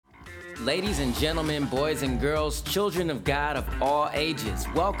Ladies and gentlemen, boys and girls, children of God of all ages,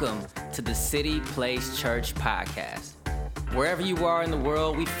 welcome to the City Place Church podcast. Wherever you are in the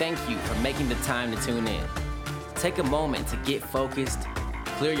world, we thank you for making the time to tune in. Take a moment to get focused,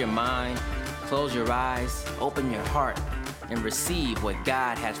 clear your mind, close your eyes, open your heart, and receive what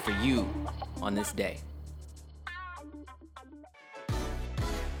God has for you on this day.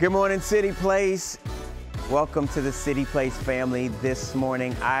 Good morning, City Place. Welcome to the City Place family this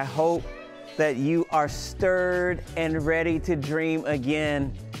morning. I hope that you are stirred and ready to dream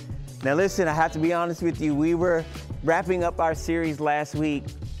again. Now listen, I have to be honest with you. We were wrapping up our series last week,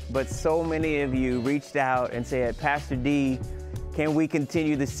 but so many of you reached out and said, Pastor D, can we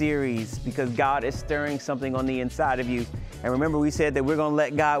continue the series? Because God is stirring something on the inside of you. And remember, we said that we're going to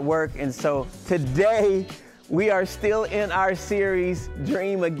let God work. And so today, we are still in our series,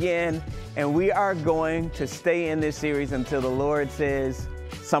 Dream Again, and we are going to stay in this series until the Lord says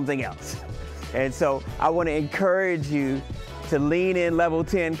something else. And so I want to encourage you to lean in level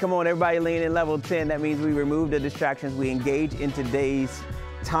 10. Come on, everybody lean in level 10. That means we remove the distractions. We engage in today's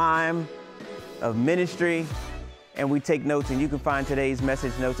time of ministry, and we take notes. And you can find today's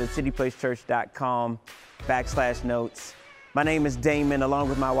message notes at cityplacechurch.com/notes. My name is Damon, along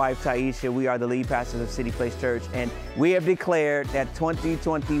with my wife, Taisha. We are the lead pastors of City Place Church, and we have declared that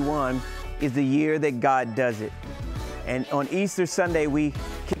 2021 is the year that God does it. And on Easter Sunday, we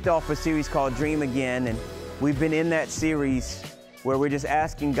kicked off a series called Dream Again, and we've been in that series where we're just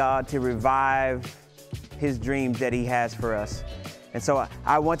asking God to revive His dreams that He has for us. And so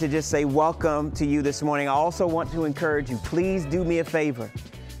I want to just say welcome to you this morning. I also want to encourage you, please do me a favor.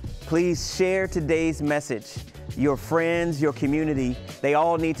 Please share today's message. Your friends, your community, they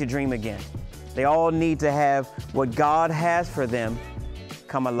all need to dream again. They all need to have what God has for them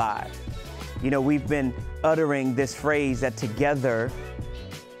come alive. You know, we've been uttering this phrase that together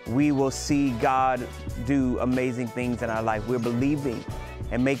we will see God do amazing things in our life. We're believing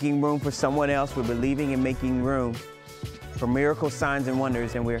and making room for someone else. We're believing and making room for miracles, signs, and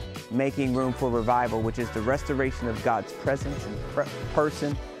wonders, and we're making room for revival, which is the restoration of God's presence and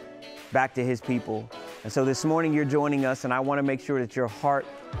person back to His people. And so this morning you're joining us, and I want to make sure that your heart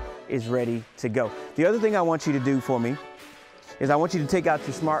is ready to go. The other thing I want you to do for me is I want you to take out your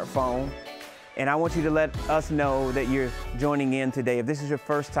smartphone, and I want you to let us know that you're joining in today. If this is your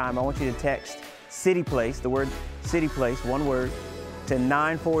first time, I want you to text City Place, the word City Place, one word, to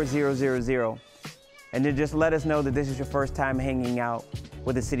 94000. And then just let us know that this is your first time hanging out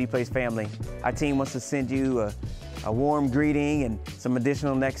with the City Place family. Our team wants to send you a warm greeting and some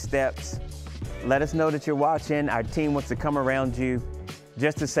additional next steps. Let us know that you're watching. Our team wants to come around you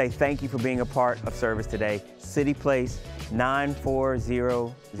just to say thank you for being a part of service today. City Place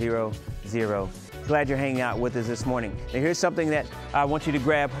 94000. Glad you're hanging out with us this morning. Now here's something that I want you to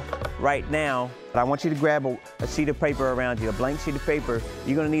grab right now. I want you to grab a sheet of paper around you, a blank sheet of paper.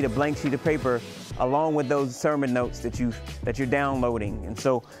 You're going to need a blank sheet of paper along with those sermon notes that you're downloading. And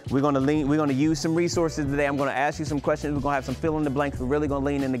so we're going to use some resources today. I'm going to ask you some questions. We're going to have some fill in the blanks. We're really going to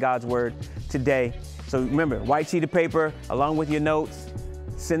lean into God's word today. So remember, white sheet of paper along with your notes.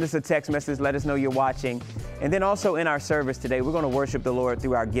 Send us a text message. Let us know you're watching. And then also in our service today, we're going to worship the Lord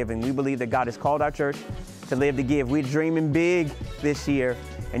through our giving. We believe that God has called our church to live to give. We're dreaming big this year.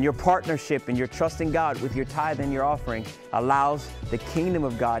 And your partnership and your trusting God with your tithe and your offering allows the kingdom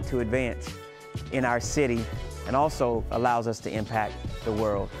of God to advance in our city and also allows us to impact the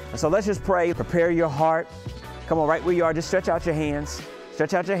world. And so let's just pray. Prepare your heart. Come on, right where you are, just stretch out your hands.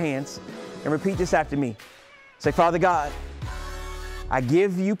 Stretch out your hands and repeat this after me. Say, Father God, I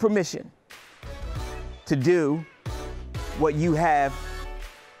give you permission to do what you have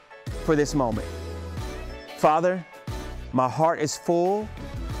for this moment. Father, my heart is full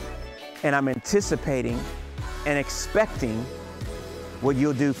and I'm anticipating and expecting what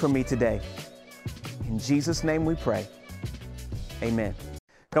you'll do for me today. In Jesus' name we pray. Amen.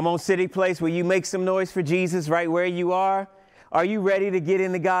 Come on, City Place, will you make some noise for Jesus right where you are? Are you ready to get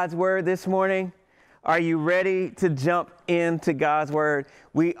into God's word this morning? Are you ready to jump into God's word?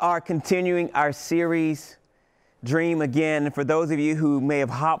 We are continuing our series, Dream Again. And for those of you who may have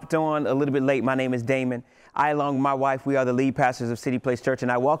hopped on a little bit late, my name is Damon. I, along with my wife, we are the lead pastors of City Place Church,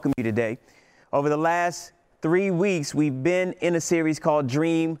 and I welcome you today. Over the last 3 weeks, we've been in a series called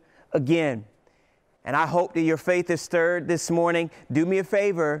Dream Again. And I hope that your faith is stirred this morning. Do me a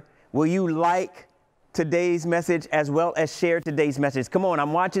favor. Will you like today's message as well as share today's message? Come on,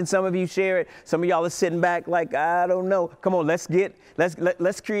 I'm watching some of you share it. Some of y'all are sitting back like, I don't know. Come on, let's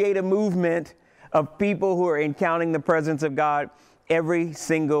create a movement of people who are encountering the presence of God every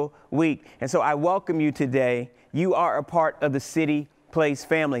single week. And so I welcome you today. You are a part of the City Place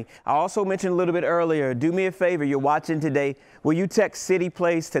family. I also mentioned a little bit earlier, do me a favor, you're watching today, will you text City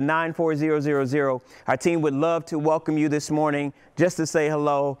Place to 94000? Our team would love to welcome you this morning just to say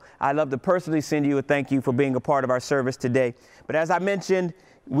hello. I'd love to personally send you a thank you for being a part of our service today. But as I mentioned,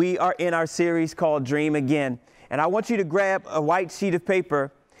 we are in our series called Dream Again. And I want you to grab a white sheet of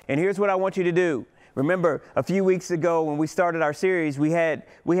paper, and here's what I want you to do. Remember, a few weeks ago when we started our series, we had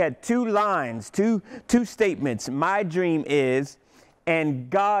two lines, two statements. My dream is, and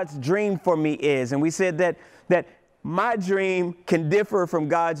God's dream for me is. And we said that my dream can differ from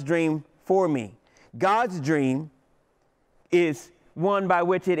God's dream for me. God's dream is one by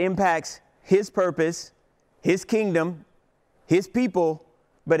which it impacts his purpose, his kingdom, his people,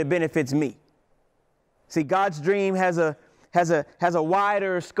 but it benefits me. See, God's dream has a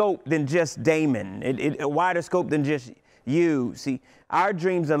wider scope than just Damon, a wider scope than just you. See, our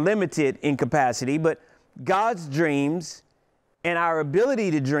dreams are limited in capacity, but God's dreams and our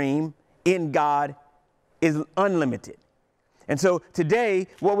ability to dream in God is unlimited. And so today,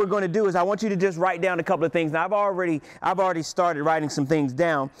 what we're going to do is I want you to just write down a couple of things. Now, I've already started writing some things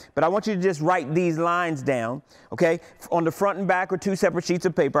down, but I want you to just write these lines down, okay? On the front and back are two separate sheets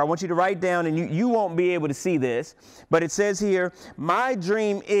of paper. I want you to write down, and you won't be able to see this, but it says here, my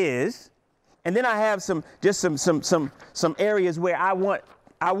dream is, and then I have some areas where I want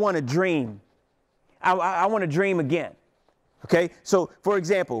to dream. I want to dream again. Okay, so for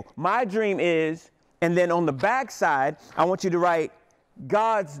example, my dream is, and then on the back side, I want you to write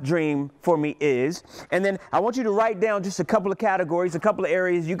God's dream for me is, and then I want you to write down just a couple of categories, a couple of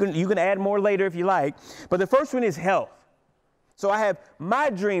areas. You can add more later if you like, but the first one is health. So I have my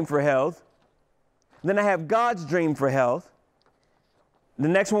dream for health, then I have God's dream for health. The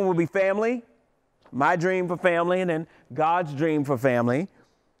next one will be family, my dream for family, and then God's dream for family.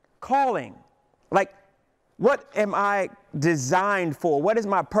 Calling, like, what am I designed for? What is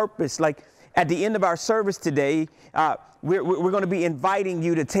my purpose? Like at the end of our service today, we're going to be inviting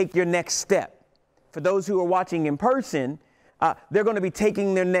you to take your next step. For those who are watching in person, they're going to be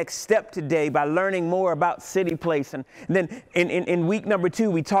taking their next step today by learning more about City Place. And then in week number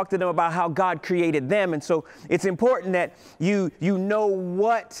 2, we talked to them about how God created them. And so it's important that you know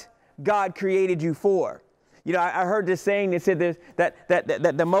what God created you for. You know, I heard this saying that said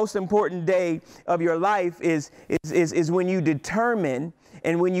that the most important day of your life is when you determine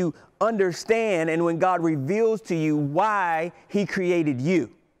and when you understand and when God reveals to you why he created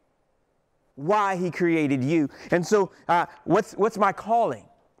you. Why he created you. And so what's my calling?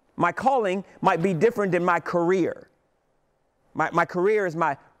 My calling might be different than my career. My career is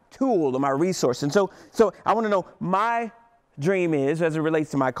my tool or my resource. And so I want to know my dream is as it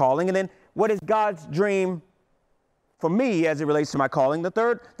relates to my calling. And then what is God's dream for me as it relates to my calling?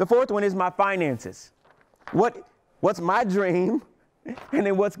 The fourth one is my finances. What's my dream? And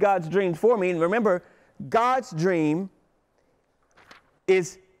then what's God's dream for me? And remember, God's dream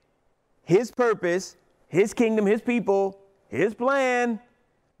is his purpose, his kingdom, his people, his plan,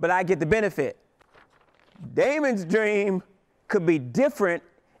 but I get the benefit. Damon's dream could be different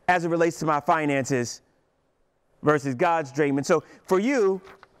as it relates to my finances versus God's dream. And so for you,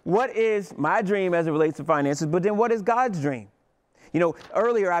 what is my dream as it relates to finances, but then what is God's dream? You know,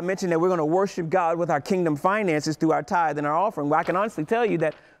 earlier I mentioned that we're going to worship God with our kingdom finances through our tithe and our offering. Well, I can honestly tell you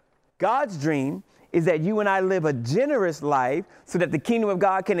that God's dream is that you and I live a generous life so that the kingdom of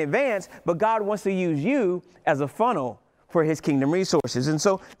God can advance, but God wants to use you as a funnel for his kingdom resources. And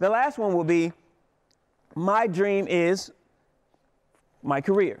so the last one will be, my dream is my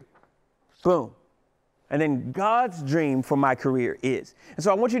career. Boom. And then God's dream for my career is. And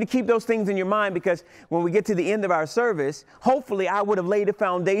so I want you to keep those things in your mind, because when we get to the end of our service, hopefully I would have laid a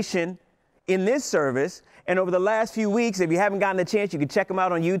foundation in this service. And over the last few weeks, if you haven't gotten a chance, you can check them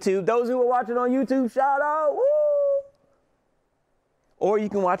out on YouTube. Those who are watching on YouTube, shout out. Woo! Or you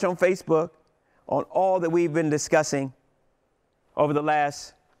can watch on Facebook on all that we've been discussing over the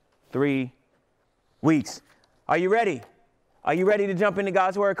last 3 weeks. Are you ready? Are you ready to jump into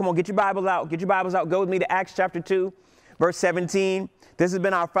God's word? Come on, get your Bibles out. Get your Bibles out. Go with me to Acts chapter 2, verse 17. This has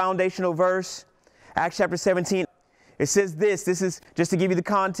been our foundational verse. Acts chapter 17. It says this. This is just to give you the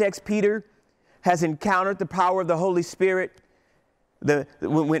context. Peter has encountered the power of the Holy Spirit.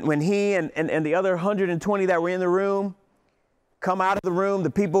 When he and the other 120 that were in the room come out of the room,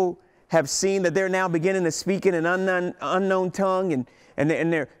 the people have seen that they're now beginning to speak in an unknown tongue, and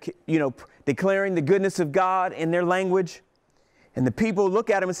they're declaring the goodness of God in their language. And the people look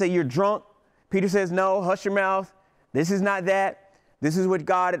at him and say, "You're drunk." Peter says, "No, hush your mouth. This is not that. This is what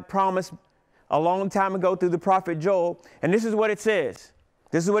God had promised a long time ago through the prophet Joel." And this is what it says.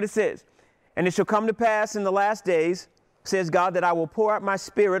 This is what it says. "And it shall come to pass in the last days says God, that I will pour out my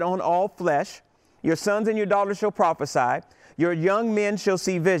spirit on all flesh. Your sons and your daughters shall prophesy. Your young men shall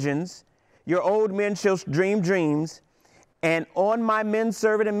see visions. Your old men shall dream dreams. And on my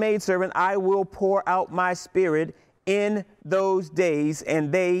menservant and maidservant, I will pour out my spirit in those days,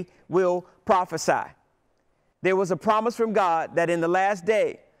 and they will prophesy. There was a promise from God that in the last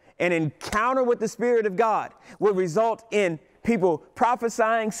day, an encounter with the Spirit of God will result in people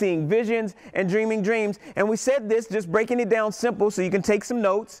prophesying, seeing visions, and dreaming dreams. And we said this, just breaking it down simple so you can take some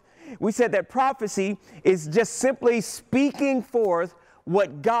notes. We said that prophecy is just simply speaking forth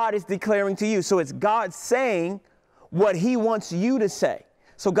what God is declaring to you. So it's God saying what he wants you to say.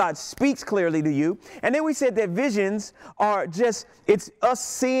 So God speaks clearly to you. And then we said that visions are just, it's us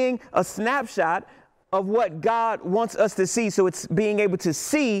seeing a snapshot of what God wants us to see. So it's being able to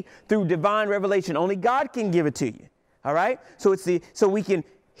see through divine revelation. Only God can give it to you. All right. So so we can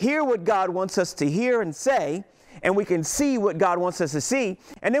hear what God wants us to hear and say, and we can see what God wants us to see.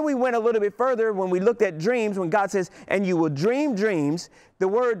 And then we went a little bit further when we looked at dreams, when God says, and you will dream dreams. The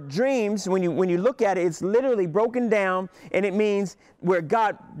word dreams, when you look at it, it's literally broken down, and it means where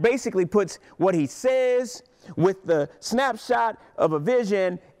God basically puts what he says with the snapshot of a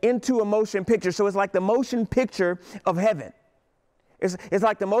vision into a motion picture. So it's like the motion picture of heaven. It's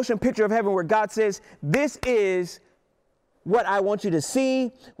like the motion picture of heaven where God says, this is what I want you to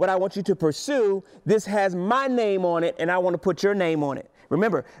see, what I want you to pursue. This has my name on it, and I want to put your name on it.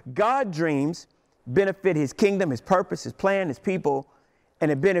 Remember, God dreams benefit his kingdom, his purpose, his plan, his people, and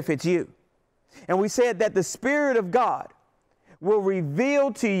it benefits you. And we said that the Spirit of God will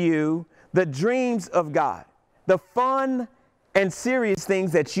reveal to you the dreams of God, the fun and serious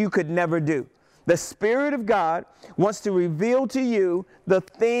things that you could never do. The Spirit of God wants to reveal to you the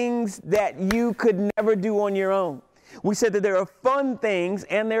things that you could never do on your own. We said that there are fun things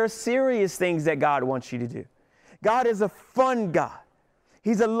and there are serious things that God wants you to do. God is a fun God.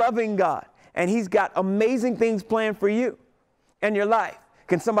 He's a loving God, and he's got amazing things planned for you and your life.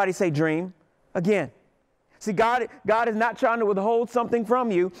 Can somebody say dream again? See, God is not trying to withhold something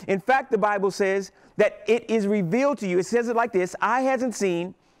from you. In fact, the Bible says that it is revealed to you. It says it like this: eye hasn't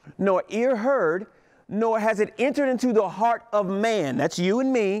seen, nor ear heard, nor has it entered into the heart of man. That's you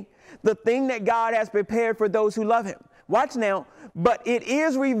and me. The thing that God has prepared for those who love him. Watch now. But it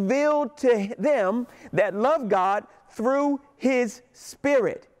is revealed to them that love God through his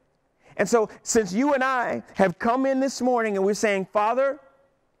Spirit. And so since you and I have come in this morning and we're saying, Father,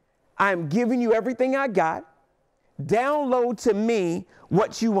 I'm giving you everything I got. Download to me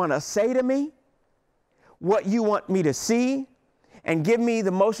what you want to say to me, what you want me to see, and give me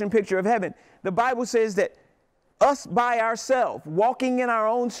the motion picture of heaven. The Bible says that us by ourselves, walking in our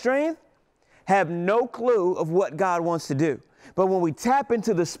own strength, have no clue of what God wants to do. But when we tap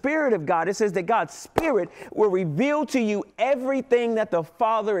into the Spirit of God, it says that God's Spirit will reveal to you everything that the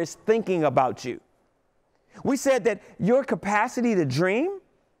Father is thinking about you. We said that your capacity to dream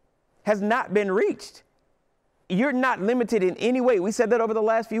has not been reached. You're not limited in any way. We said that over the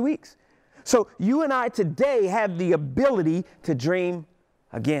last few weeks. So you and I today have the ability to dream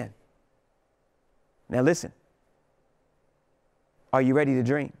again. Now listen. Are you ready to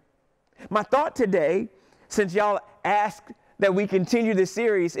dream? My thought today, since y'all asked that we continue this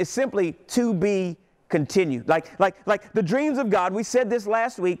series, is simply to be continued. Like the dreams of God, we said this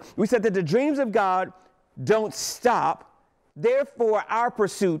last week. We said that the dreams of God don't stop. Therefore, our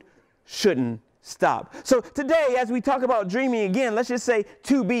pursuit shouldn't stop. So today, as we talk about dreaming again, let's just say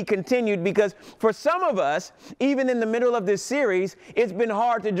to be continued, because for some of us, even in the middle of this series, it's been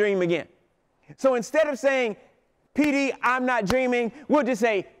hard to dream again. So instead of saying, PD, I'm not dreaming, we'll just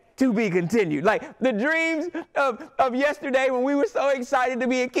say, to be continued. Like the dreams of yesterday when we were so excited to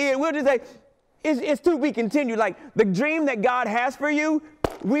be a kid, we'll just say, it's to be continued. Like the dream that God has for you,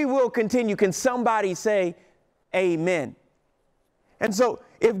 we will continue. Can somebody say amen? And so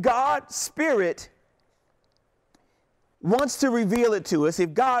if God's Spirit wants to reveal it to us,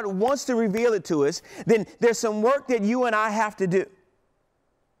 if God wants to reveal it to us, then there's some work that you and I have to do.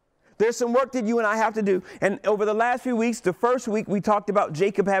 There's some work that you and I have to do. And over the last few weeks, the first week we talked about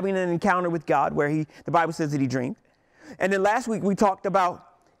Jacob having an encounter with God where the Bible says that he dreamed. And then last week we talked about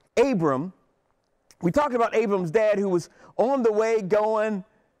Abram. We talked about Abram's dad who was on the way going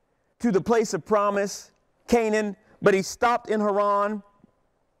to the place of promise, Canaan, but he stopped in Haran.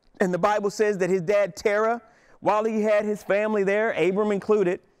 And the Bible says that his dad Terah, while he had his family there, Abram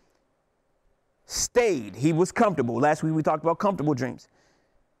included, stayed. He was comfortable. Last week we talked about comfortable dreams.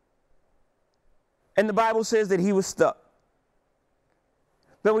 And the Bible says that he was stuck.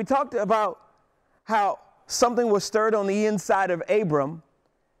 Then we talked about how something was stirred on the inside of Abram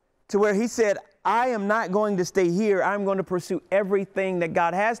to where he said, I am not going to stay here. I'm going to pursue everything that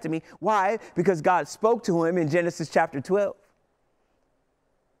God has to me. Why? Because God spoke to him in Genesis chapter 12.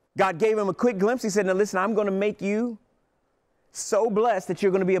 God gave him a quick glimpse. He said, now listen, I'm going to make you so blessed that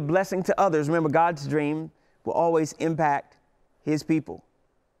you're going to be a blessing to others. Remember, God's dream will always impact his people.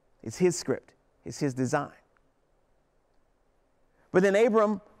 It's his script. It's his design. But then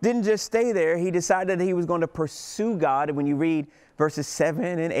Abram didn't just stay there. He decided that he was going to pursue God. And when you read verses 7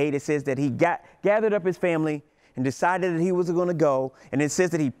 and 8, it says that he gathered up his family and decided that he was going to go. And it says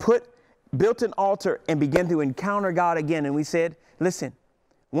that he built an altar and began to encounter God again. And we said, listen,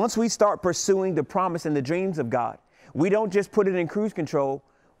 once we start pursuing the promise and the dreams of God, we don't just put it in cruise control.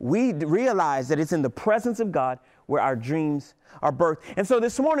 We realize that it's in the presence of God where our dreams are birthed. And so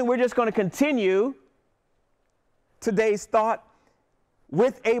this morning, we're just going to continue today's thought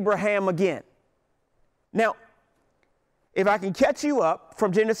with Abraham again. Now, if I can catch you up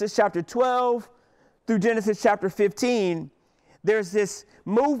from Genesis chapter 12 through Genesis chapter 15, there's this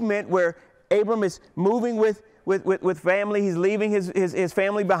movement where Abram is moving with family. He's leaving his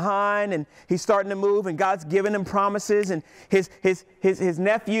family behind, and he's starting to move, and God's giving him promises, and his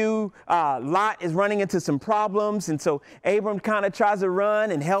nephew Lot is running into some problems, and so Abram kind of tries to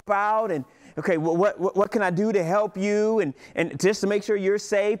run and help out, and okay, what can I do to help you and just to make sure you're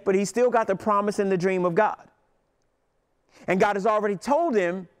safe? But he's still got the promise and the dream of God. And God has already told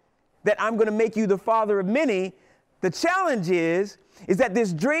him that I'm going to make you the father of many. The challenge is that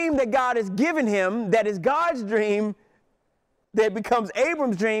this dream that God has given him, that is God's dream, that becomes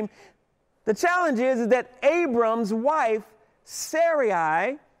Abram's dream. The challenge is that Abram's wife,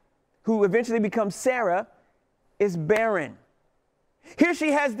 Sarai, who eventually becomes Sarah, is barren. Here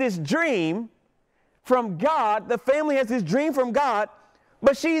she has this dream from God. The family has this dream from God,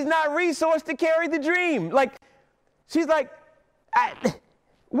 but she's not resourced to carry the dream. Like, she's like,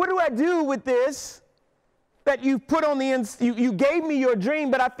 what do I do with this that you've put on the end? You gave me your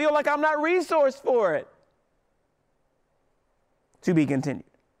dream, but I feel like I'm not resourced for it. To be continued.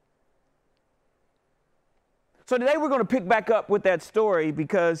 So today we're going to pick back up with that story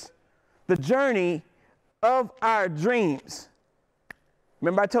because the journey of our dreams,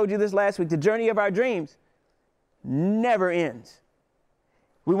 remember I told you this last week, the journey of our dreams never ends.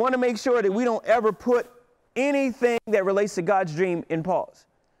 We want to make sure that we don't ever put anything that relates to God's dream in pause.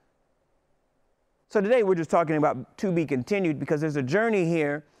 So today we're just talking about to be continued because there's a journey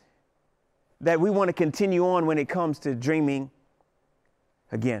here that we want to continue on when it comes to dreaming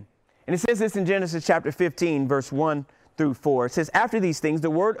again. And it says this in Genesis chapter 15, verse 1 through 4. It says, after these things, the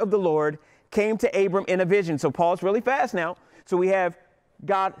word of the Lord came to Abram in a vision. So Paul's really fast now. So we have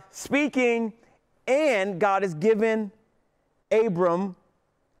God speaking and God has given Abram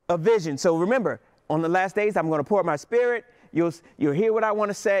a vision. So remember, on the last days, I'm going to pour out my spirit. You'll hear what I want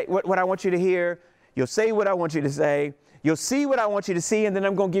to say, what I want you to hear. You'll say what I want you to say. You'll see what I want you to see, and then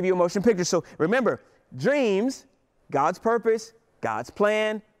I'm going to give you a motion picture. So remember, dreams, God's purpose, God's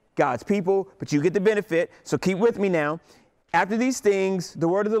plan, God's people, but you get the benefit. So keep with me now. After these things, the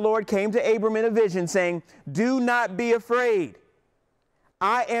word of the Lord came to Abram in a vision, saying, do not be afraid.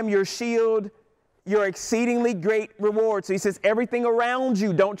 I am your shield, your exceedingly great reward. So he says, everything around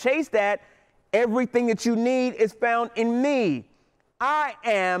you, don't chase that. Everything that you need is found in me. I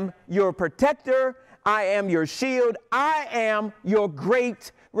am your protector. I am your shield. I am your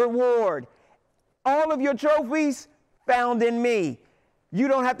great reward. All of your trophies found in me. You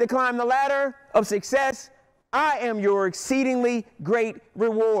don't have to climb the ladder of success. I am your exceedingly great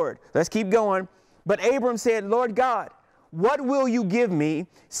reward. Let's keep going. But Abram said, Lord God, what will you give me,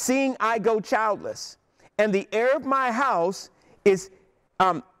 seeing I go childless? And the heir of my house is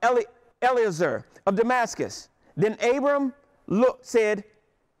Eliezer of Damascus. Then Abram said,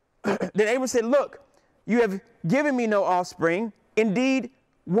 look, you have given me no offspring. Indeed,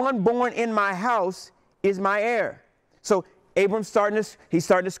 one born in my house is my heir. So Abram's starting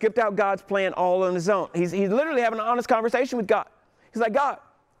to script out God's plan all on his own. He's literally having an honest conversation with God. He's like, God,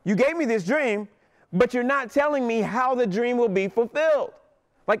 you gave me this dream, but you're not telling me how the dream will be fulfilled.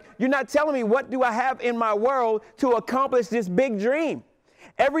 Like, you're not telling me what do I have in my world to accomplish this big dream.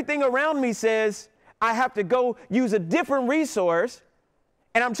 Everything around me says I have to go use a different resource,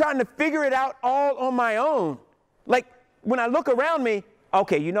 and I'm trying to figure it out all on my own. Like, when I look around me,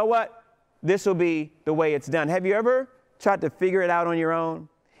 okay, you know what? This will be the way it's done. Have you ever tried to figure it out on your own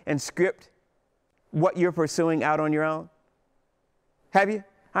and script what you're pursuing out on your own? Have you?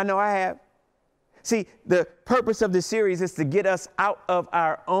 I know I have. See, the purpose of this series is to get us out of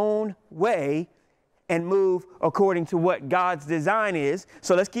our own way and move according to what God's design is.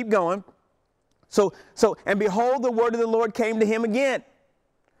 So let's keep going. And behold, the word of the Lord came to him again.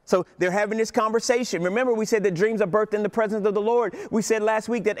 So they're having this conversation. Remember, we said that dreams are birthed in the presence of the Lord. We said last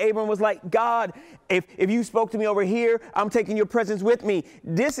week that Abram was like, God, if you spoke to me over here, I'm taking your presence with me.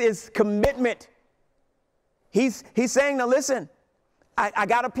 This is commitment. He's saying, now listen, I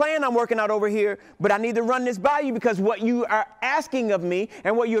got a plan I'm working out over here, but I need to run this by you because what you are asking of me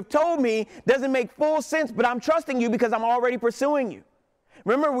and what you have told me doesn't make full sense, but I'm trusting you because I'm already pursuing you.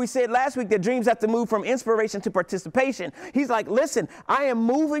 Remember, we said last week that dreams have to move from inspiration to participation. He's like, listen, I am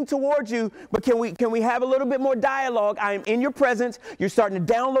moving towards you, but can we have a little bit more dialogue? I am in your presence. You're starting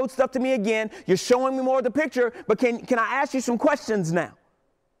to download stuff to me again. You're showing me more of the picture, but can I ask you some questions now?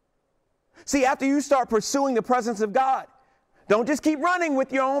 See, after you start pursuing the presence of God, don't just keep running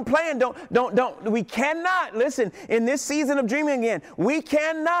with your own plan. We cannot, listen, in this season of dreaming again, we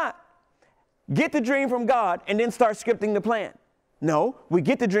cannot get the dream from God and then start scripting the plan. No, we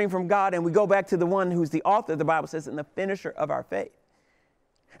get the dream from God and we go back to the one who's the author, the Bible says, and the finisher of our faith.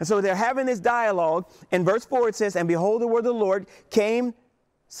 And so they're having this dialogue. In verse 4 it says, and behold, the word of the Lord came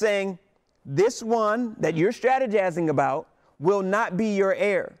saying, this one that you're strategizing about will not be your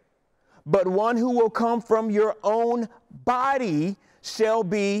heir, but one who will come from your own body shall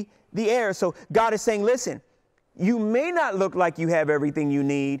be the heir. So God is saying, listen, you may not look like you have everything you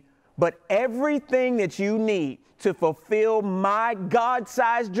need, but everything that you need to fulfill my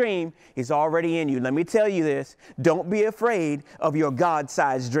God-sized dream is already in you. Let me tell you this. Don't be afraid of your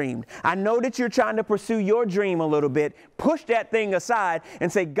God-sized dream. I know that you're trying to pursue your dream a little bit. Push that thing aside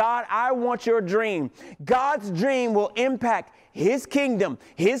and say, God, I want your dream. God's dream will impact his kingdom,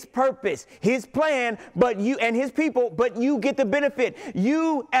 his purpose, his plan, but you and his people, but you get the benefit.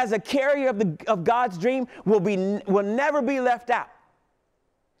 You, as a carrier of God's dream, will never be left out.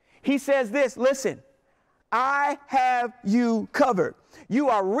 He says this, listen, I have you covered. You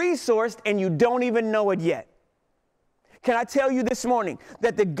are resourced and you don't even know it yet. Can I tell you this morning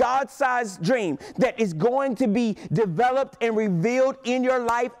that the God-sized dream that is going to be developed and revealed in your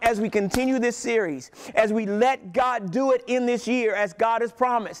life as we continue this series, as we let God do it in this year, as God has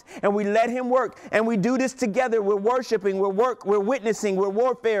promised, and we let him work, and we do this together. We're worshiping, we're witnessing, we're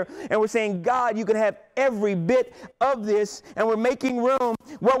warfare, and we're saying, God, you can have every bit of this, and we're making room.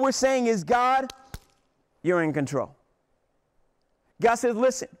 What we're saying is, God, you're in control. God says,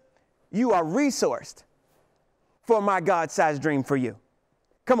 listen, you are resourced for my God-sized dream for you.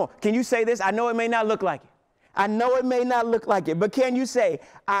 Come on, can you say this? I know it may not look like it. I know it may not look like it, but can you say,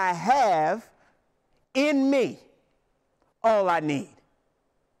 I have in me all I need?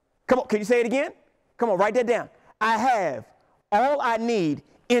 Come on, can you say it again? Come on, write that down. I have all I need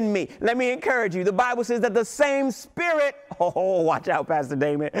in me. Let me encourage you. The Bible says that the same Spirit, oh, watch out, Pastor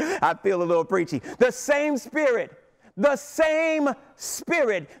Damon. I feel a little preachy. The same Spirit that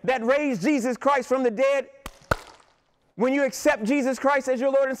raised Jesus Christ from the dead, when you accept Jesus Christ as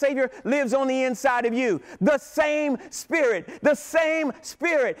your Lord and Savior, lives on the inside of you. The same Spirit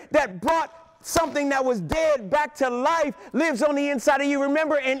that brought something that was dead back to life lives on the inside of you.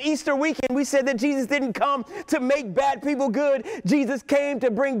 Remember, in Easter weekend, we said that Jesus didn't come to make bad people good. Jesus came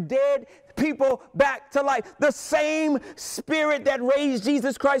to bring dead people back to life. The same Spirit that raised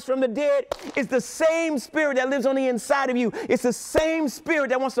Jesus Christ from the dead is the same Spirit that lives on the inside of you. It's the same Spirit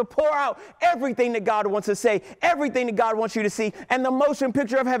that wants to pour out everything that God wants to say, everything that God wants you to see, and the motion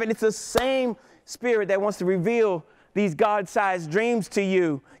picture of heaven. It's the same Spirit that wants to reveal these God-sized dreams to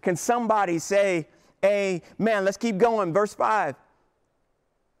you. Can somebody say amen? Let's keep going. Verse 5.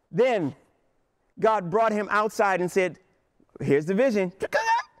 Then God brought him outside and said, here's the vision.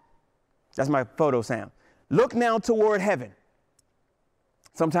 That's my photo sound. Look now toward heaven.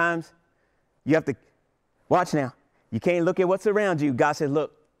 Sometimes you have to watch now. You can't look at what's around you. God says,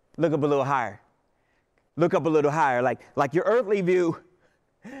 look up a little higher. Look up a little higher. Like your earthly view.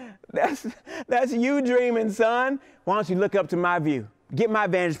 That's you dreaming, son. Why don't you look up to my view? Get my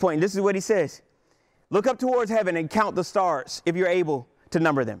vantage point. This is what he says. Look up towards heaven and count the stars if you're able to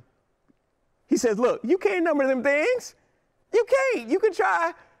number them. He says, look, you can't number them things. You can't. You can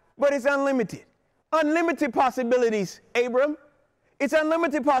try, but it's unlimited. Unlimited possibilities, Abram. It's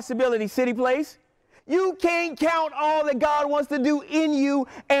unlimited possibilities, City Place. You can't count all that God wants to do in you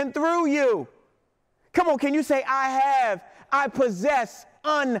and through you. Come on, can you say, I possess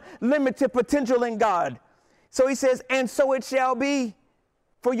unlimited potential in God. So he says, and so it shall be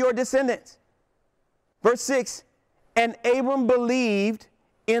for your descendants. Verse 6, and Abram believed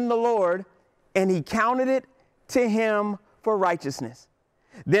in the Lord, and he counted it to him for righteousness.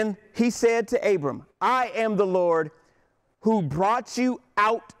 Then he said to Abram, I am the Lord who brought you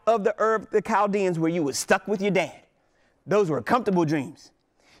out of the Ur of the Chaldeans where you were stuck with your dad. Those were comfortable dreams.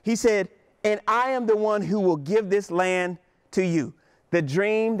 He said, and I am the one who will give this land to you. The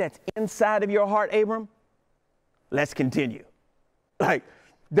dream that's inside of your heart, Abram, let's continue. Like,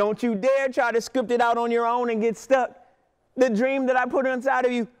 don't you dare try to script it out on your own and get stuck. The dream that I put inside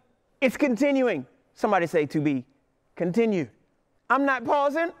of you, it's continuing. Somebody say to be continued. I'm not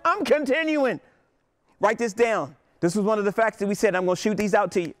pausing, I'm continuing. Write this down. This was one of the facts that we said. I'm going to shoot these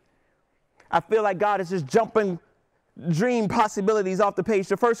out to you. I feel like God is just jumping dream possibilities off the page.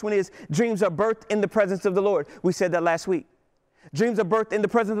 The first one is dreams are birthed in the presence of the Lord. We said that last week. Dreams are birthed in the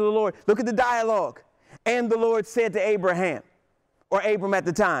presence of the Lord. Look at the dialogue. And the Lord said to Abraham, or Abram at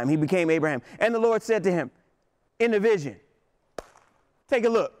the time, he became Abraham. And the Lord said to him in the vision, take a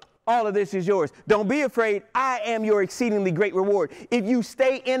look. All of this is yours. Don't be afraid. I am your exceedingly great reward. If you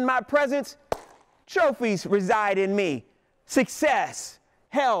stay in my presence, trophies reside in me. Success,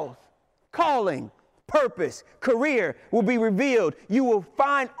 health, calling, purpose, career will be revealed. You will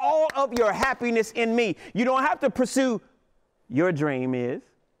find all of your happiness in me. You don't have to pursue your dream is.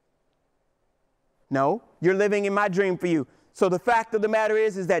 No, you're living in my dream for you. So the fact of the matter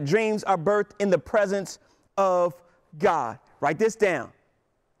is that dreams are birthed in the presence of God. Write this down.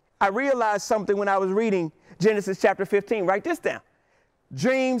 I realized something when I was reading Genesis chapter 15. Write this down.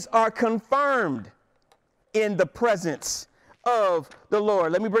 Dreams are confirmed in the presence of the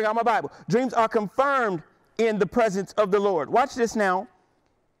Lord. Let me bring out my Bible. Dreams are confirmed in the presence of the Lord. Watch this now.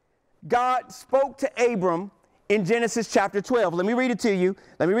 God spoke to Abram in Genesis chapter 12. Let me read it to you.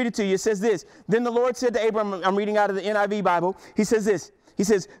 It says this. Then the Lord said to Abram, I'm reading out of the NIV Bible. He says this. He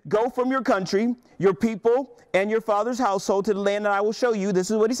says, go from your country, your people, and your father's household to the land that I will show you.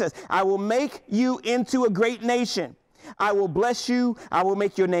 This is what he says. I will make you into a great nation. I will bless you. I will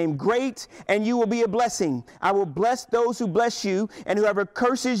make your name great, and you will be a blessing. I will bless those who bless you, and whoever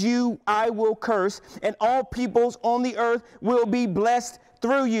curses you, I will curse, and all peoples on the earth will be blessed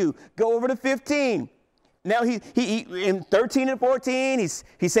through you. Go over to 15. Now he in 13 and 14, he's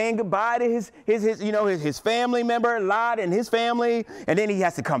saying goodbye to his family member, Lot, and his family. And then he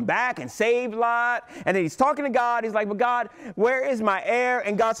has to come back and save Lot. And then he's talking to God. He's like, but God, where is my heir?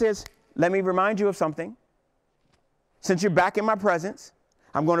 And God says, let me remind you of something. Since you're back in my presence,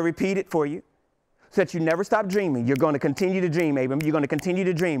 I'm going to repeat it for you so that you never stop dreaming. You're going to continue to dream, Abram. You're going to continue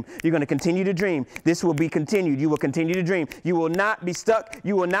to dream. You're going to continue to dream. This will be continued. You will continue to dream. You will not be stuck.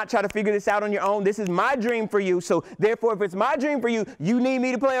 You will not try to figure this out on your own. This is my dream for you. So therefore, if it's my dream for you, you need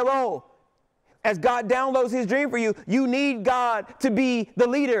me to play a role. As God downloads his dream for you, you need God to be the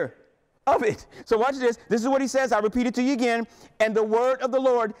leader of it. So watch this. This is what he says. I repeat it to you again. And the word of the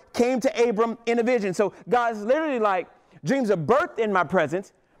Lord came to Abram in a vision. So God's literally like, dreams are birthed in my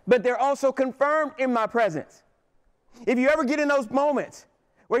presence, but they're also confirmed in my presence. If you ever get in those moments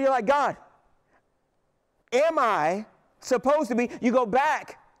where you're like, God, am I supposed to be? You go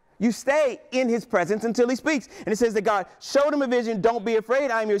back. You stay in his presence until he speaks. And it says that God showed him a vision. Don't be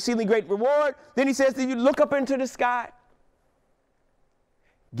afraid. I am your exceedingly great reward. Then he says that you look up into the sky.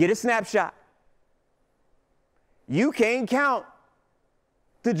 Get a snapshot. You can't count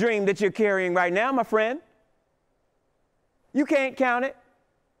the dream that you're carrying right now, my friend. You can't count it.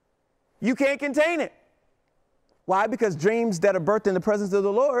 You can't contain it. Why? Because dreams that are birthed in the presence of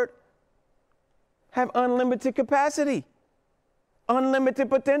the Lord have unlimited capacity, unlimited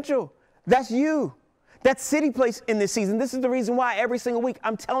potential. That's you. That's City Place in this season. This is the reason why every single week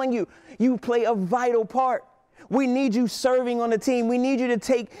I'm telling you, you play a vital part. We need you serving on the team. We need you to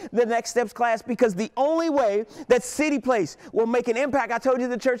take the Next Steps class, because the only way that City Place will make an impact, I told you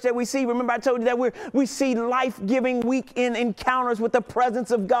the church that we see, remember I told you that we see life-giving weekend encounters with the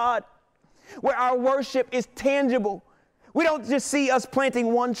presence of God, where our worship is tangible. We don't just see us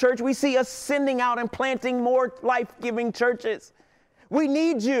planting one church. We see us sending out and planting more life-giving churches. We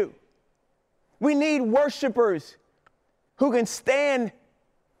need you. We need worshipers who can stand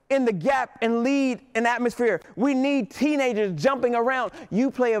in the gap and lead an atmosphere. We need teenagers jumping around. You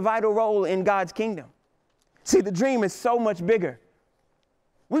play a vital role in God's kingdom. See, the dream is so much bigger.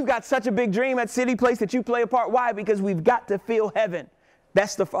 We've got such a big dream at City Place that you play a part. Why? Because we've got to feel heaven.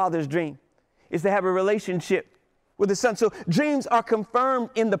 That's the Father's dream, is to have a relationship with the Son. So dreams are confirmed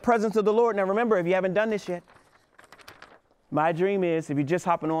in the presence of the Lord. Now remember, if you haven't done this yet, my dream is, if you're just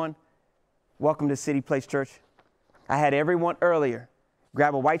hopping on, welcome to City Place Church. I had everyone earlier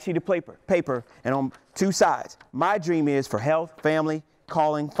grab a white sheet of paper, and on two sides, my dream is for health, family,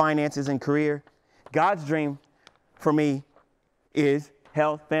 calling, finances, and career. God's dream for me is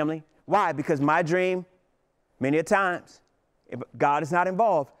health, family. Why? Because my dream, many a times, if God is not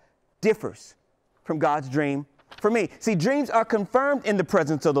involved, differs from God's dream for me. See, dreams are confirmed in the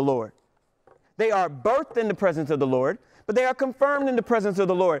presence of the Lord. They are birthed in the presence of the Lord, but they are confirmed in the presence of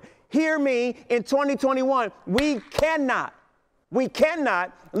the Lord. Hear me, in 2021, we cannot We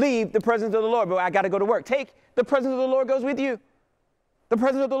cannot leave the presence of the Lord. But I got to go to work. Take the presence of the Lord goes with you. The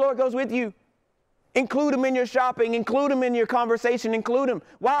presence of the Lord goes with you. Include him in your shopping. Include him in your conversation. Include him.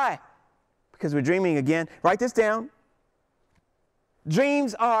 Why? Because we're dreaming again. Write this down.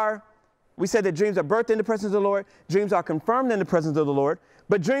 We said that dreams are birthed in the presence of the Lord. Dreams are confirmed in the presence of the Lord.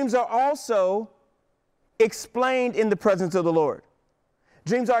 But dreams are also explained in the presence of the Lord.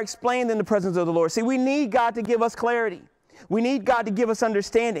 Dreams are explained in the presence of the Lord. See, we need God to give us clarity. We need God to give us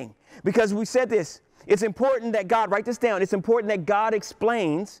understanding, because we said this. It's important that God, write this down. It's important that God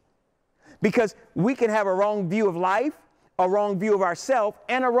explains, because we can have a wrong view of life, a wrong view of ourselves,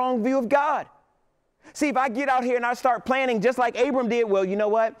 and a wrong view of God. See, if I get out here and I start planning just like Abram did, well, you know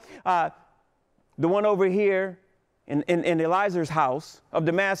what? The one over here in Eliezer house of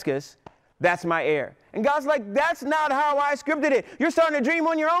Damascus, that's my heir. And God's like, that's not how I scripted it. You're starting to dream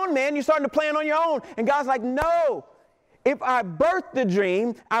on your own, man. You're starting to plan on your own. And God's like, no. If I birth the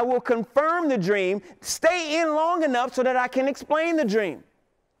dream, I will confirm the dream, stay in long enough so that I can explain the dream.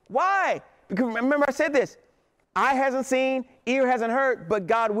 Why? Because remember I said this. Eye hasn't seen, ear hasn't heard, but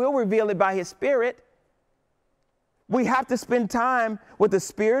God will reveal it by his Spirit. We have to spend time with the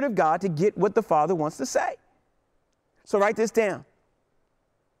Spirit of God to get what the Father wants to say. So write this down.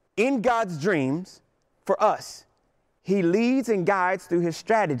 In God's dreams, for us, he leads and guides through his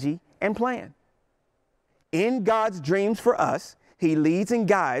strategy and plan. In God's dreams for us, he leads and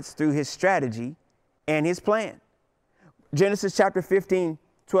guides through his strategy and his plan. Genesis chapter 15,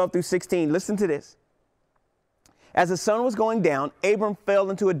 12 through 16. Listen to this. As the sun was going down, Abram fell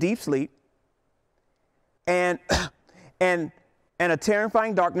into a deep sleep, and a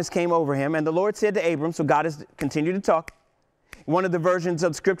terrifying darkness came over him. And the Lord said to Abram, so God has continued to talk. One of the versions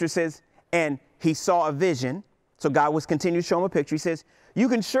of Scripture says, and he saw a vision. So God was continuing to show him a picture. He says, you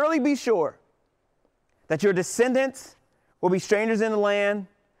can surely be sure that your descendants will be strangers in the land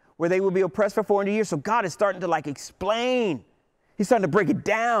where they will be oppressed for 400 years. So God is starting to explain. He's starting to break it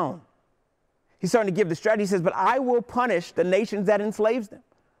down. He's starting to give the strategy. He says, but I will punish the nations that enslaves them.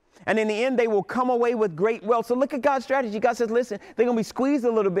 And in the end, they will come away with great wealth. So look at God's strategy. God says, listen, they're going to be squeezed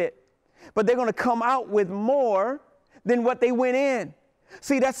a little bit, but they're going to come out with more than what they went in.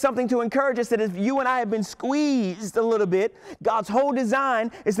 See, that's something to encourage us, that if you and I have been squeezed a little bit, God's whole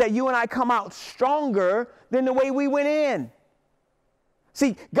design is that you and I come out stronger than the way we went in.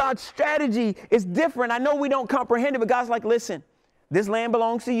 See, God's strategy is different. I know we don't comprehend it, but God's like, listen, this land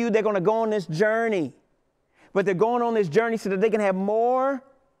belongs to you. They're going to go on this journey, but they're going on this journey so that they can have more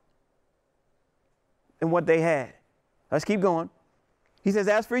than what they had. Let's keep going. He says,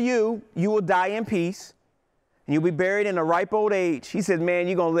 as for you, you will die in peace, and you'll be buried in a ripe old age. He says, man,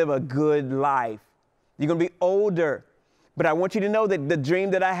 you're going to live a good life. You're going to be older. But I want you to know that the dream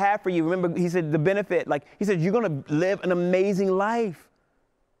that I have for you, remember, he said the benefit, he said, you're going to live an amazing life.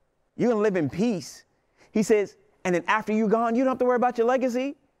 You're going to live in peace. He says, and then after you're gone, you don't have to worry about your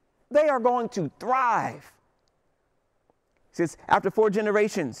legacy. They are going to thrive. He says, after 4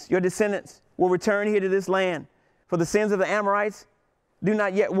 generations, your descendants will return here to this land. For the sins of the Amorites do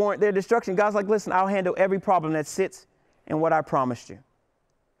not yet warrant their destruction. God's like, listen, I'll handle every problem that sits in what I promised you.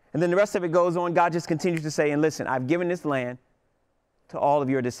 And then the rest of it goes on. God just continues to say, and listen, I've given this land to all of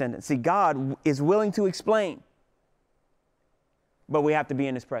your descendants. See, God is willing to explain, but we have to be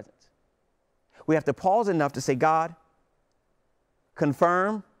in his presence. We have to pause enough to say, God,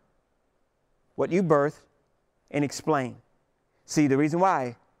 confirm what you birthed and explain. See, the reason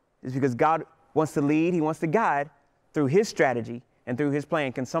why is because God wants to lead. He wants to guide through his strategy and through his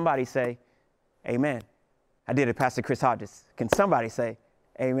plan. Can somebody say amen? I did it, Pastor Chris Hodges. Can somebody say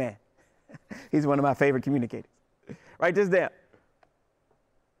amen? He's one of my favorite communicators. Write this down.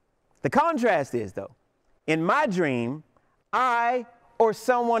 The contrast is, though, in my dream, I or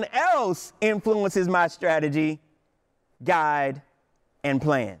someone else influences my strategy, guide, and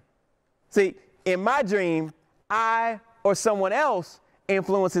plan. See, in my dream, I or someone else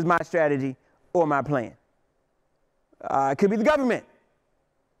influences my strategy or my plan. It could be the government.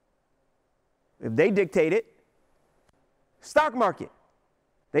 If they dictate it, stock market,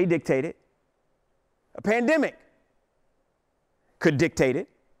 they dictate it. A pandemic could dictate it.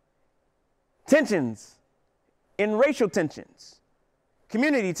 Tensions, racial tensions,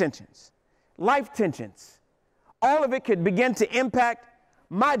 community tensions, life tensions, all of it could begin to impact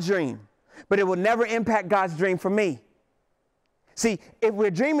my dream, but it will never impact God's dream for me. See, if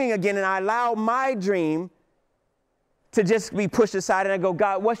we're dreaming again and I allow my dream to just be pushed aside and I go,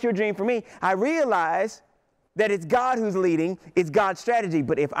 God, what's your dream for me? I realize that it's God who's leading, it's God's strategy.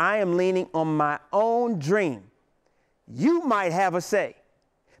 But if I am leaning on my own dream, you might have a say,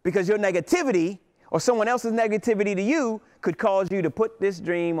 because your negativity or someone else's negativity to you could cause you to put this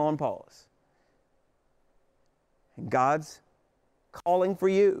dream on pause. And God's calling for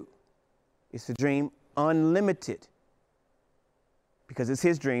you is to dream unlimited, because it's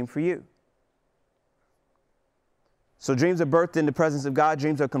his dream for you. So dreams are birthed in the presence of God.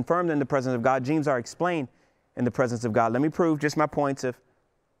 Dreams are confirmed in the presence of God. Dreams are explained in the presence of God. Let me prove just my points of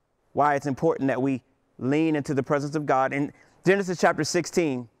why it's important that we lean into the presence of God. In Genesis chapter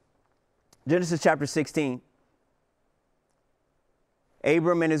 16,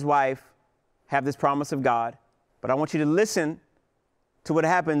 Abram and his wife have this promise of God, but I want you to listen to what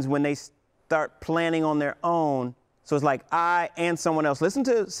happens when they start planning on their own. So it's like I and someone else. Listen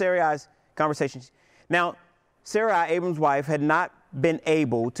to Sarai's conversations. Now, Sarai, Abram's wife, had not been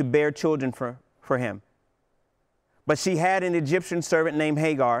able to bear children for him, but she had an Egyptian servant named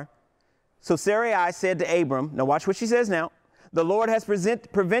Hagar. So Sarai said to Abram, now watch what she says now, the Lord has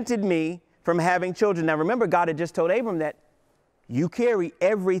prevented me from having children. Now remember, God had just told Abram that you carry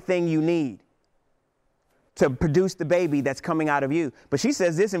everything you need to produce the baby that's coming out of you. But she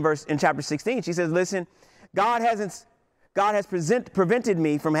says this in chapter 16. She says, listen, God has prevented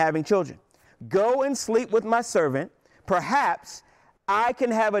me from having children. Go and sleep with my servant. Perhaps I can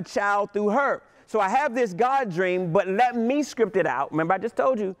have a child through her. So I have this God dream, but let me script it out. Remember, I just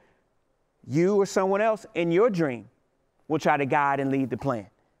told you, you or someone else in your dream will try to guide and lead the plan.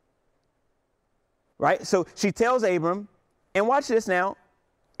 Right? So she tells Abram, and watch this now,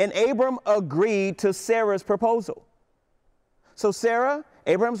 and Abram agreed to Sarah's proposal. So Sarah,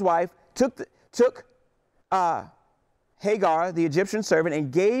 Abram's wife, took Hagar, the Egyptian servant,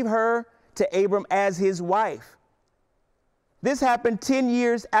 and gave her to Abram as his wife. This happened 10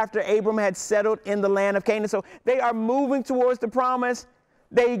 years after Abram had settled in the land of Canaan. So they are moving towards the promise.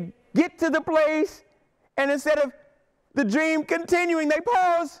 They get to the place, and instead of the dream continuing, they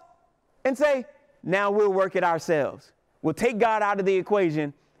pause and say, now we'll work it ourselves. We'll take God out of the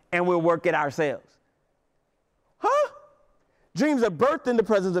equation and we'll work it ourselves. Huh? Dreams are birthed in the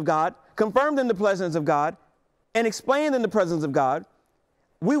presence of God, confirmed in the presence of God, and explained in the presence of God.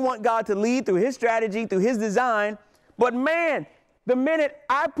 We want God to lead through his strategy, through his design. But man, the minute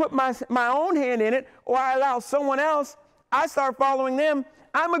I put my own hand in it, or I allow someone else, I start following them,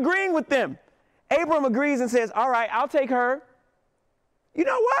 I'm agreeing with them. Abram agrees and says, all right, I'll take her. You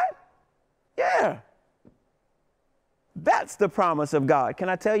know what? Yeah. That's the promise of God. Can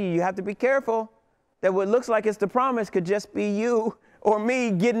I tell you, you have to be careful that what looks like it's the promise could just be you or me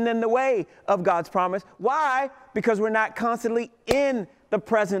getting in the way of God's promise. Why? Because we're not constantly in the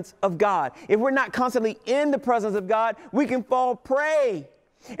presence of God. If we're not constantly in the presence of God, we can fall prey.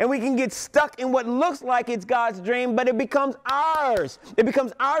 And we can get stuck in what looks like it's God's dream, but it becomes ours. It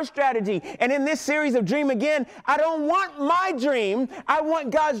becomes our strategy. And in this series of Dream Again, I don't want my dream. I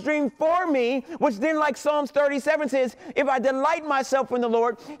want God's dream for me, which then, like Psalms 37 says, if I delight myself in the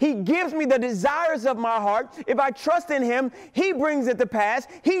Lord, he gives me the desires of my heart. If I trust in him, he brings it to pass.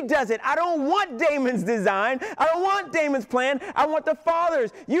 He does it. I don't want Damon's design. I don't want Damon's plan. I want the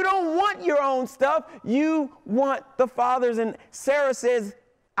Father's. You don't want your own stuff. You want the Father's. And Sarah says,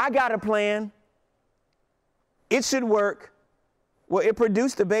 I got a plan. It should work. Well, it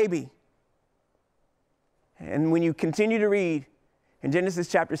produced a baby. And when you continue to read in Genesis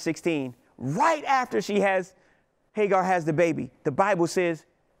chapter 16, right after Hagar has the baby, the Bible says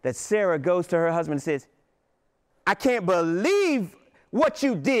that Sarah goes to her husband and says, I can't believe what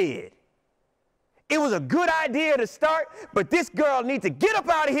you did. It was a good idea to start, but this girl needs to get up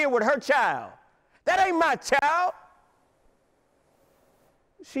out of here with her child. That ain't my child.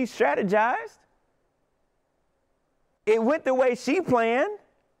 She strategized. It went the way she planned,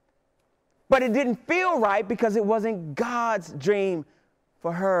 but it didn't feel right because it wasn't God's dream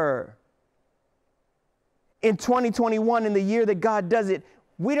for her. In 2021, in the year that God does it,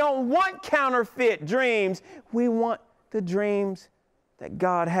 we don't want counterfeit dreams. We want the dreams that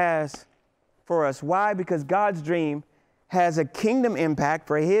God has for us. Why? Because God's dream has a kingdom impact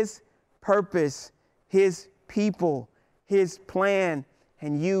for his purpose, his people, his plan.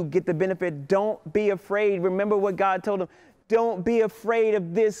 And you get the benefit. Don't be afraid. Remember what God told him. Don't be afraid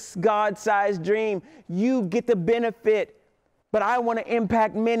of this God-sized dream. You get the benefit, but I want to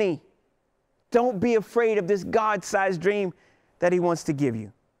impact many. Don't be afraid of this God-sized dream that he wants to give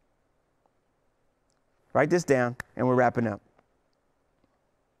you. Write this down, and we're wrapping up.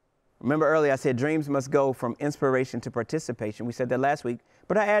 Remember earlier I said dreams must go from inspiration to participation. We said that last week,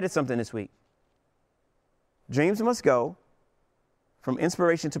 but I added something this week. Dreams must go from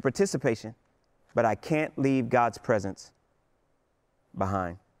inspiration to participation, but I can't leave God's presence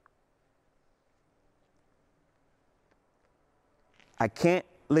behind. I can't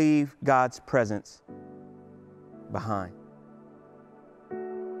leave God's presence behind.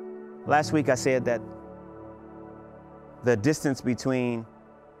 Last week I said that the distance between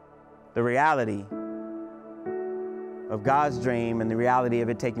the reality of God's dream and the reality of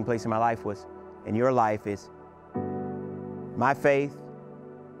it taking place in my life in your life is my faith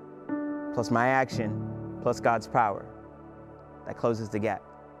plus my action plus God's power. That closes the gap.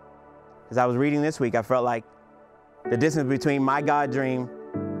 As I was reading this week, I felt like the distance between my God dream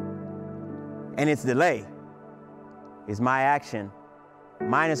and its delay is my action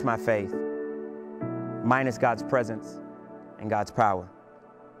minus my faith, minus God's presence and God's power.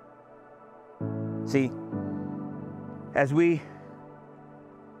 See, as we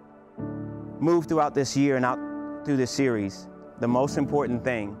move throughout this year and out through this series, the most important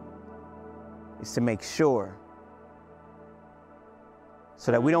thing is to make sure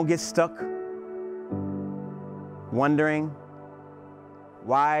so that we don't get stuck wondering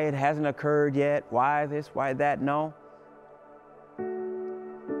why it hasn't occurred yet, why this, why that. No.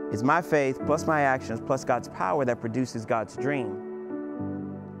 It's my faith plus my actions plus God's power that produces God's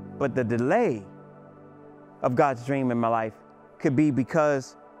dream. But the delay of God's dream in my life could be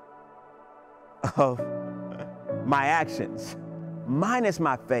because of my actions, minus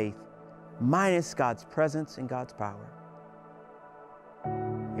my faith, minus God's presence and God's power.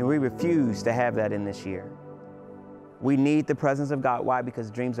 And we refuse to have that in this year. We need the presence of God. Why?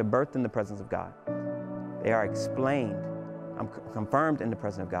 Because dreams are birthed in the presence of God. They are explained, confirmed in the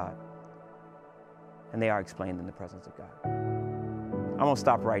presence of God. And they are explained in the presence of God. I'm going to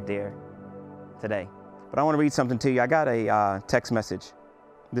stop right there today. But I want to read something to you. I got a text message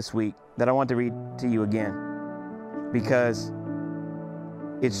this week that I want to read to you again because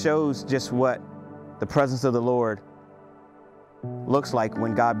it shows just what the presence of the Lord looks like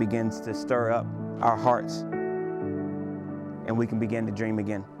when God begins to stir up our hearts and we can begin to dream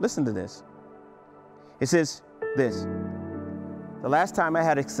again. Listen to this. It says this: the last time I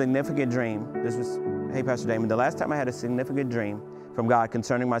had a significant dream, hey Pastor Damon, the last time I had a significant dream from God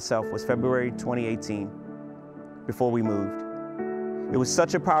concerning myself was February 2018, before we moved. It was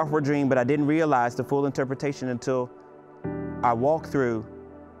such a powerful dream, but I didn't realize the full interpretation until I walked through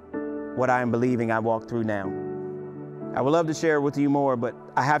what I am believing I walk through now. I would love to share with you more, but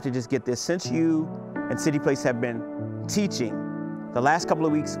I have to just get this. Since you and City Place have been teaching the last couple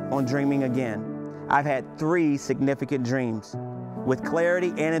of weeks on dreaming again, I've had 3 significant dreams with clarity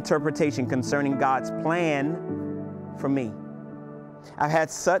and interpretation concerning God's plan for me. I've had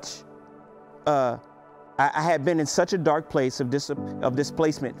I had been in such a dark place of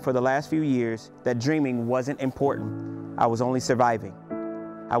displacement for the last few years that dreaming wasn't important. I was only surviving.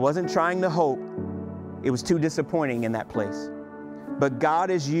 I wasn't trying to hope. It was too disappointing in that place. But God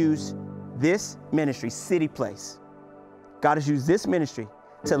has used this ministry, City Place. God has used this ministry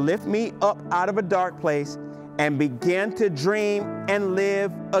to lift me up out of a dark place and begin to dream and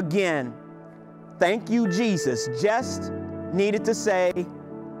live again. Thank you, Jesus. Just needed to say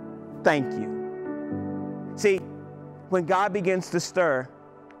thank you. See, when God begins to stir,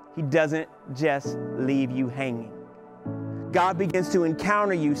 He doesn't just leave you hanging. God begins to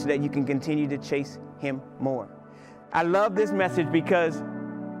encounter you so that you can continue to chase Him more. I love this message because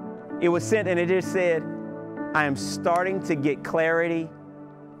it was sent and it just said, I am starting to get clarity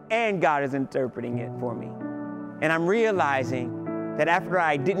and God is interpreting it for me. And I'm realizing that after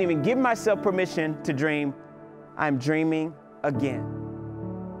I didn't even give myself permission to dream, I'm dreaming again.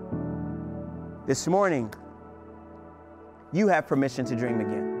 This morning, you have permission to dream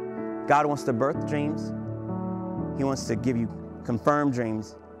again. God wants to birth dreams. He wants to give you confirmed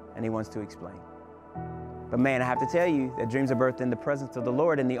dreams, and He wants to explain. But man, I have to tell you that dreams are birthed in the presence of the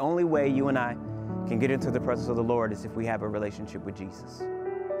Lord, and the only way you and I can get into the presence of the Lord is if we have a relationship with Jesus.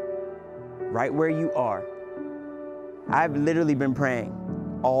 Right where you are. I've literally been praying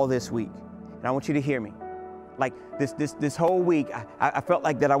all this week, and I want you to hear me. Like this whole week, I felt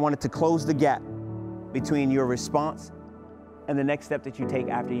like that I wanted to close the gap between your response and the next step that you take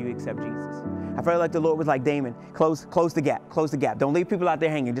after you accept Jesus. I felt like the Lord was like, Damon, close the gap. Don't leave people out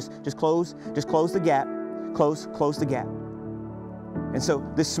there hanging. Just close the gap. Close the gap. And so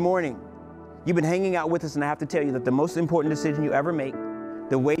this morning, you've been hanging out with us, and I have to tell you that the most important decision you ever make,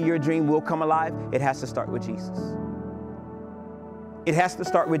 the way your dream will come alive, it has to start with Jesus. It has to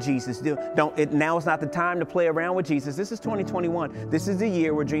start with Jesus. Now is not the time to play around with Jesus. This is 2021. This is the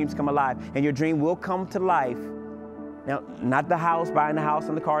year where dreams come alive, and your dream will come to life. Now, not the house, buying the house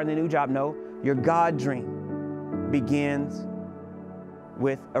and the car and the new job. No, your God dream begins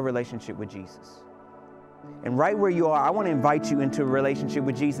with a relationship with Jesus. And right where you are, I want to invite you into a relationship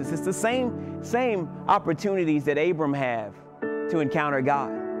with Jesus. It's the same opportunities that Abram had to encounter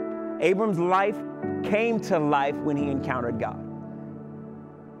God. Abram's life came to life when he encountered God.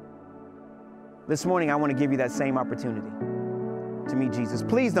 This morning, I want to give you that same opportunity to meet Jesus.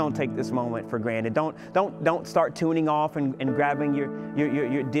 Please don't take this moment for granted. Don't start tuning off and grabbing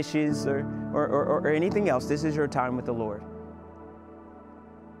your dishes or anything else. This is your time with the Lord.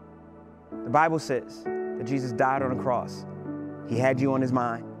 The Bible says that Jesus died on a cross. He had you on his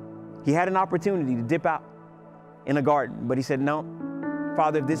mind. He had an opportunity to dip out in a garden, but he said, no,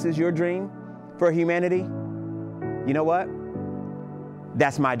 Father, if this is your dream for humanity, you know what?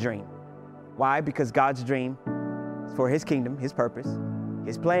 That's my dream. Why? Because God's dream is for his kingdom, his purpose,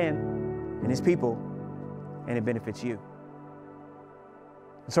 his plan, and his people, and it benefits you.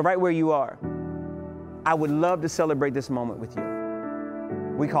 So right where you are, I would love to celebrate this moment with you.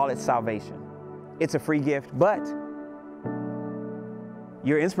 We call it salvation. It's a free gift, but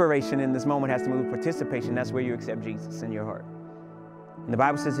your inspiration in this moment has to move to participation. That's where you accept Jesus in your heart. And the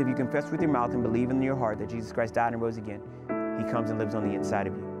Bible says if you confess with your mouth and believe in your heart that Jesus Christ died and rose again, he comes and lives on the inside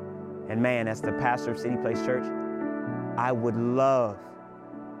of you. And man, as the pastor of City Place Church, I would love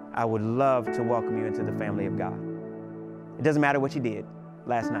to welcome you into the family of God. It doesn't matter what you did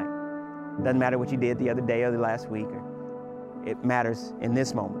last night. It doesn't matter what you did the other day or the last week. It matters in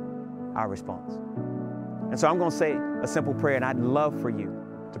this moment, our response. And so I'm going to say a simple prayer, and I'd love for you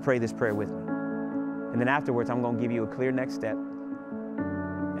to pray this prayer with me. And then afterwards, I'm going to give you a clear next step.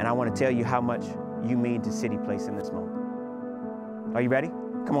 And I want to tell you how much you mean to City Place in this moment. Are you ready?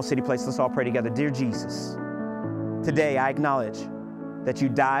 Come on, City Place, let's all pray together. Dear Jesus, today I acknowledge that you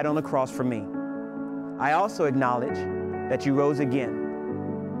died on the cross for me. I also acknowledge that you rose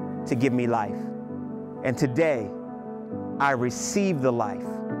again to give me life. And today, I receive the life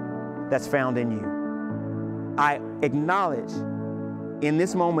that's found in you. I acknowledge in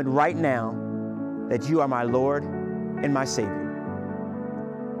this moment right now that you are my Lord and my Savior.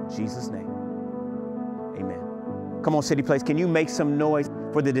 In Jesus' name, amen. Come on, City Place, can you make some noise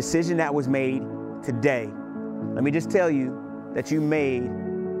for the decision that was made today? Let me just tell you that you made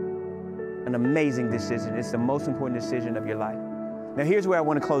an amazing decision. It's the most important decision of your life. Now, here's where I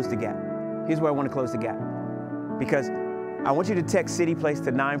want to close the gap. Because I want you to text City Place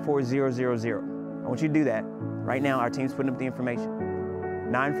to 94000. I want you to do that. Right now, our team's putting up the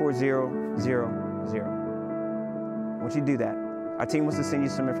information. 94000. I want you to do that. Our team wants to send you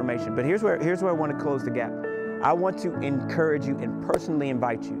some information. But here's where I want to close the gap. I want to encourage you and personally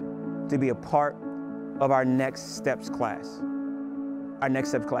invite you to be a part of our Next Steps class.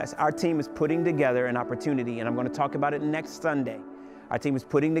 Our team is putting together an opportunity, and I'm going to talk about it next Sunday. Our team is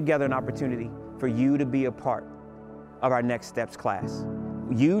putting together an opportunity for you to be a part of our Next Steps class.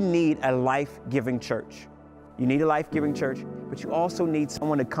 You need a life-giving church. You need a life-giving church, but you also need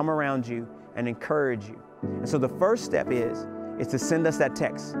someone to come around you and encourage you. And so the first step is to send us that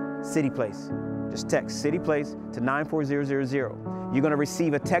text, City Place. Just text City Place to 94000. You're going to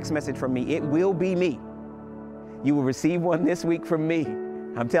receive a text message from me. It will be me. You will receive one this week from me.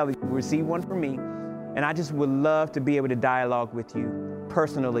 I'm telling you, you'll receive one from me. And I just would love to be able to dialogue with you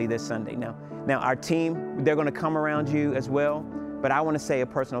personally this Sunday. Now our team, they're going to come around you as well. But I want to say a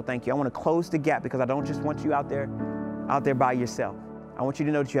personal thank you. I want to close the gap because I don't just want you out there by yourself. I want you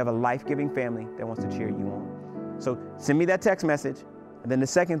to know that you have a life-giving family that wants to cheer you on. So send me that text message. And then the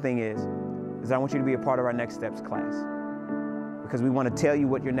second thing is I want you to be a part of our Next Steps class, because we want to tell you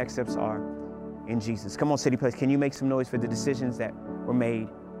what your next steps are in Jesus. Come on, City Place. Can you make some noise for the decisions that were made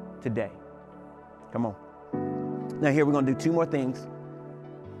today? Come on. Now here we're going to do two more things.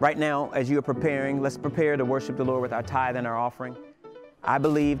 Right now, as you are preparing, let's prepare to worship the Lord with our tithe and our offering. I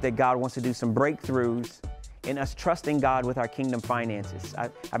believe that God wants to do some breakthroughs in us trusting God with our kingdom finances.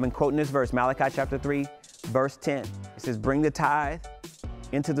 I've been quoting this verse, Malachi chapter 3, verse 10. It says, bring the tithe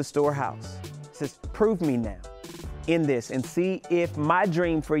into the storehouse. It says, prove me now in this and see if my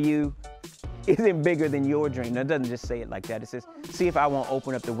dream for you isn't bigger than your dream. Now, it doesn't just say it like that. It says, see if I won't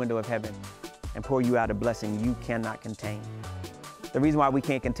open up the window of heaven and pour you out a blessing you cannot contain. The reason why we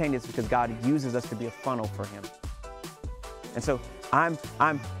can't contain it is because God uses us to be a funnel for him. And so I'm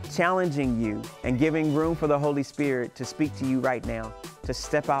challenging you and giving room for the Holy Spirit to speak to you right now, to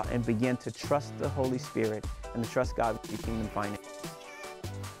step out and begin to trust the Holy Spirit and to trust God with your kingdom finances.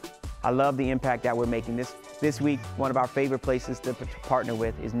 I love the impact that we're making. This week, one of our favorite places to partner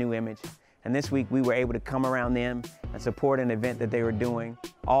with is New Image. And this week, we were able to come around them and support an event that they were doing,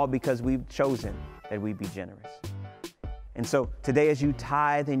 all because we've chosen that we be generous. And so today, as you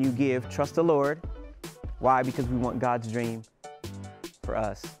tithe and you give, trust the Lord. Why? Because we want God's dream for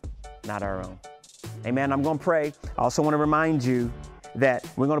us, not our own. Amen. I'm going to pray. I also want to remind you that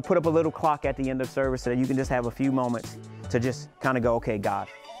we're going to put up a little clock at the end of service so that you can just have a few moments to just kind of go, okay, God,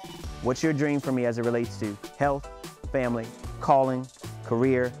 what's your dream for me as it relates to health, family, calling,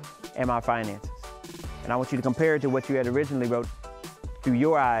 career, and my finances? And I want you to compare it to what you had originally wrote through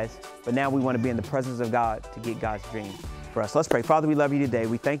your eyes, but now we want to be in the presence of God to get God's dream for us. Let's pray. Father, we love you today.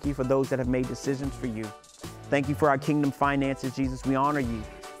 We thank you for those that have made decisions for you. Thank you for our kingdom finances, Jesus. We honor you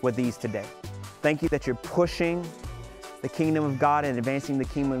with these today. Thank you that you're pushing the kingdom of God and advancing the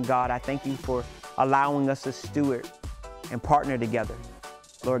kingdom of God. I thank you for allowing us to steward and partner together,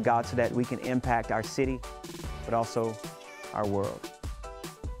 Lord God, so that we can impact our city, but also our world.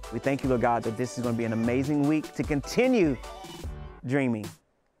 We thank you, Lord God, that this is going to be an amazing week to continue dreaming,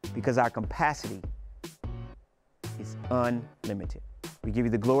 because our capacity is unlimited. We give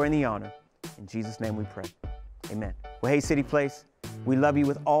you the glory and the honor. In Jesus' name we pray. Amen. Well, hey, City Place, we love you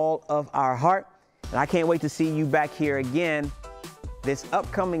with all of our heart. And I can't wait to see you back here again this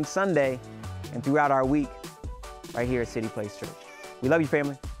upcoming Sunday and throughout our week right here at City Place Church. We love you,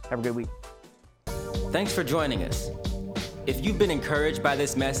 family. Have a good week. Thanks for joining us. If you've been encouraged by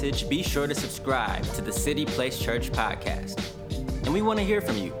this message, be sure to subscribe to the City Place Church podcast. And we want to hear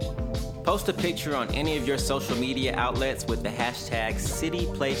from you. Post a picture on any of your social media outlets with the hashtag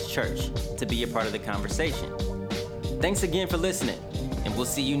CityPlaceChurch to be a part of the conversation. Thanks again for listening, and we'll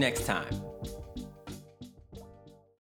see you next time.